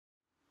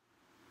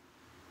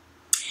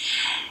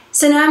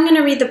So now I'm going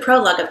to read the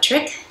prologue of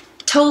Trick,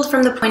 told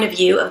from the point of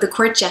view of the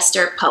court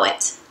jester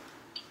poet.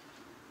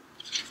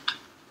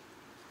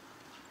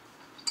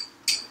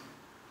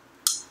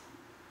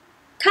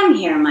 Come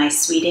here, my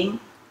sweeting.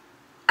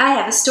 I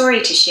have a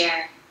story to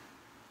share.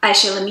 I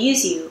shall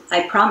amuse you,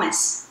 I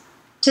promise.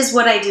 'Tis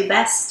what I do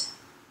best.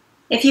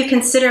 If you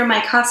consider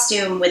my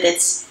costume with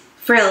its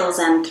frills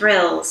and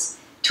thrills,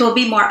 'twill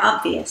be more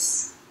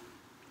obvious.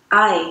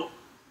 Aye,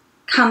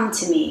 come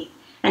to me,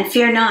 and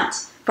fear not,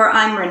 for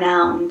I'm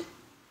renowned.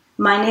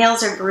 My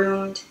nails are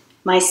groomed,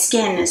 my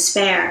skin is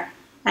fair,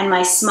 and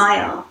my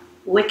smile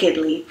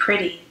wickedly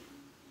pretty.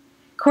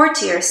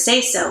 Courtiers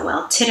say so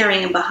while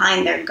tittering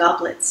behind their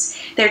goblets.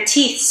 Their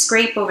teeth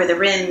scrape over the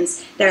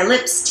rims, their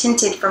lips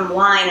tinted from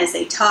wine as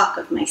they talk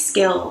of my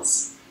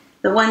skills,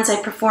 the ones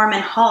I perform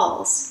in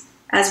halls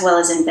as well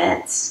as in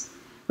beds,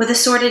 with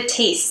assorted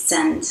tastes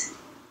and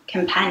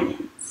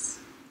companions.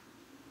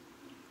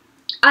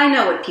 I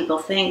know what people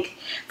think,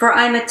 for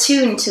I'm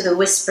attuned to the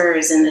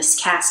whispers in this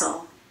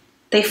castle.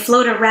 They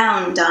float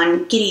around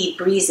on giddy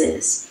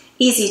breezes,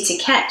 easy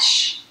to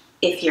catch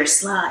if you're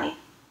sly.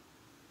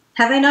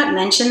 Have I not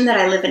mentioned that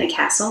I live in a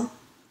castle?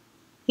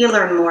 You'll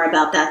learn more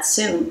about that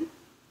soon.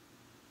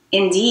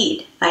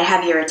 Indeed, I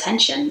have your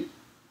attention.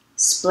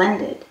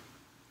 Splendid.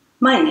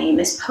 My name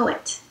is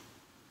Poet.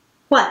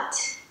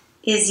 What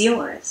is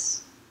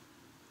yours?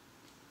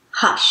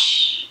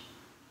 Hush.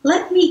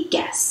 Let me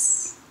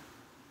guess.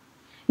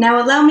 Now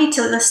allow me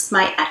to list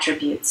my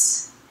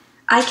attributes.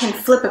 I can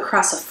flip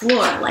across a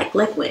floor like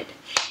liquid,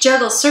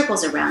 juggle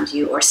circles around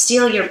you, or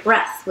steal your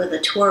breath with a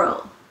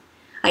twirl.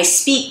 I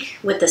speak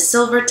with the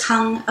silver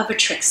tongue of a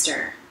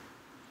trickster.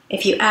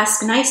 If you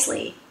ask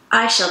nicely,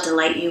 I shall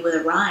delight you with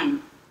a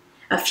rhyme,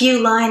 a few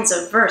lines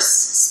of verse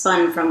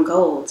spun from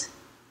gold.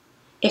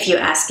 If you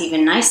ask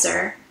even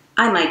nicer,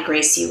 I might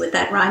grace you with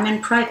that rhyme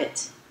in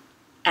private,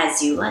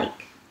 as you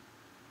like.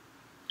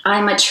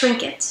 I'm a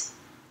trinket,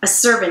 a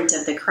servant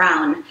of the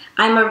crown.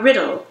 I'm a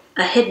riddle,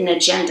 a hidden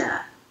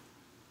agenda,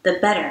 the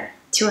better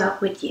to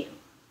outwit you.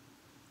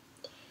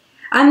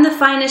 I'm the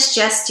finest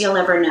jest you'll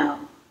ever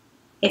know.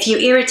 If you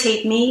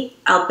irritate me,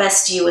 I'll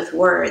best you with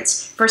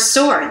words, for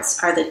swords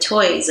are the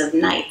toys of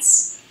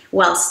knights,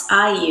 whilst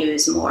I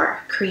use more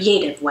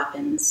creative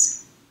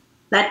weapons.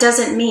 That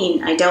doesn't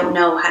mean I don't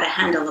know how to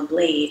handle a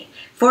blade,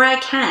 for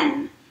I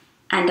can,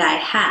 and I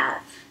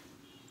have.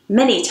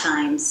 Many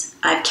times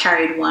I've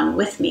carried one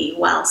with me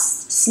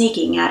whilst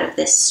sneaking out of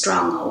this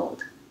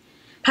stronghold,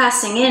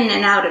 passing in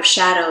and out of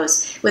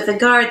shadows with the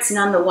guards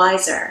none the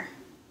wiser.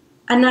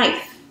 A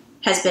knife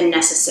has been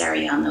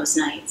necessary on those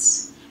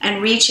nights,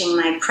 and reaching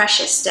my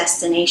precious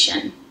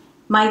destination,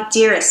 my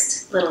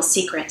dearest little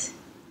secret,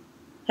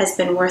 has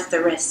been worth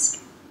the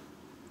risk.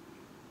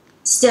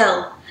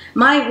 Still,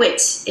 my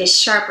wit is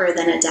sharper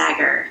than a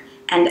dagger,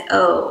 and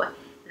oh,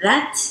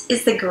 that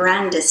is the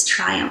grandest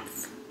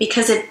triumph,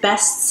 because it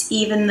bests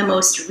even the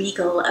most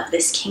regal of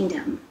this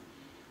kingdom,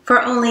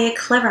 for only a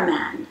clever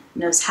man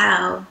knows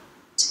how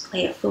to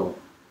play a fool.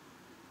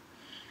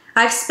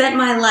 I've spent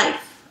my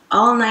life,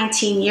 all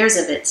 19 years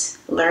of it,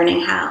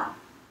 learning how.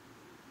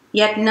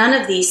 Yet none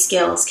of these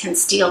skills can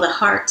steal the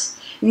heart,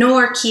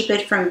 nor keep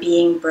it from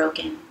being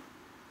broken.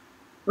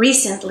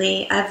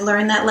 Recently, I've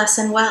learned that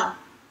lesson well.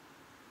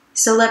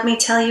 So let me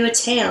tell you a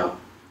tale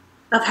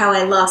of how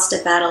I lost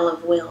a battle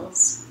of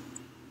wills.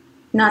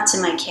 Not to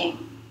my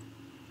king,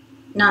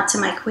 not to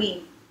my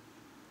queen.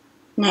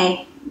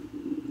 Nay,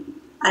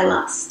 I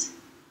lost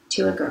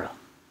to a girl.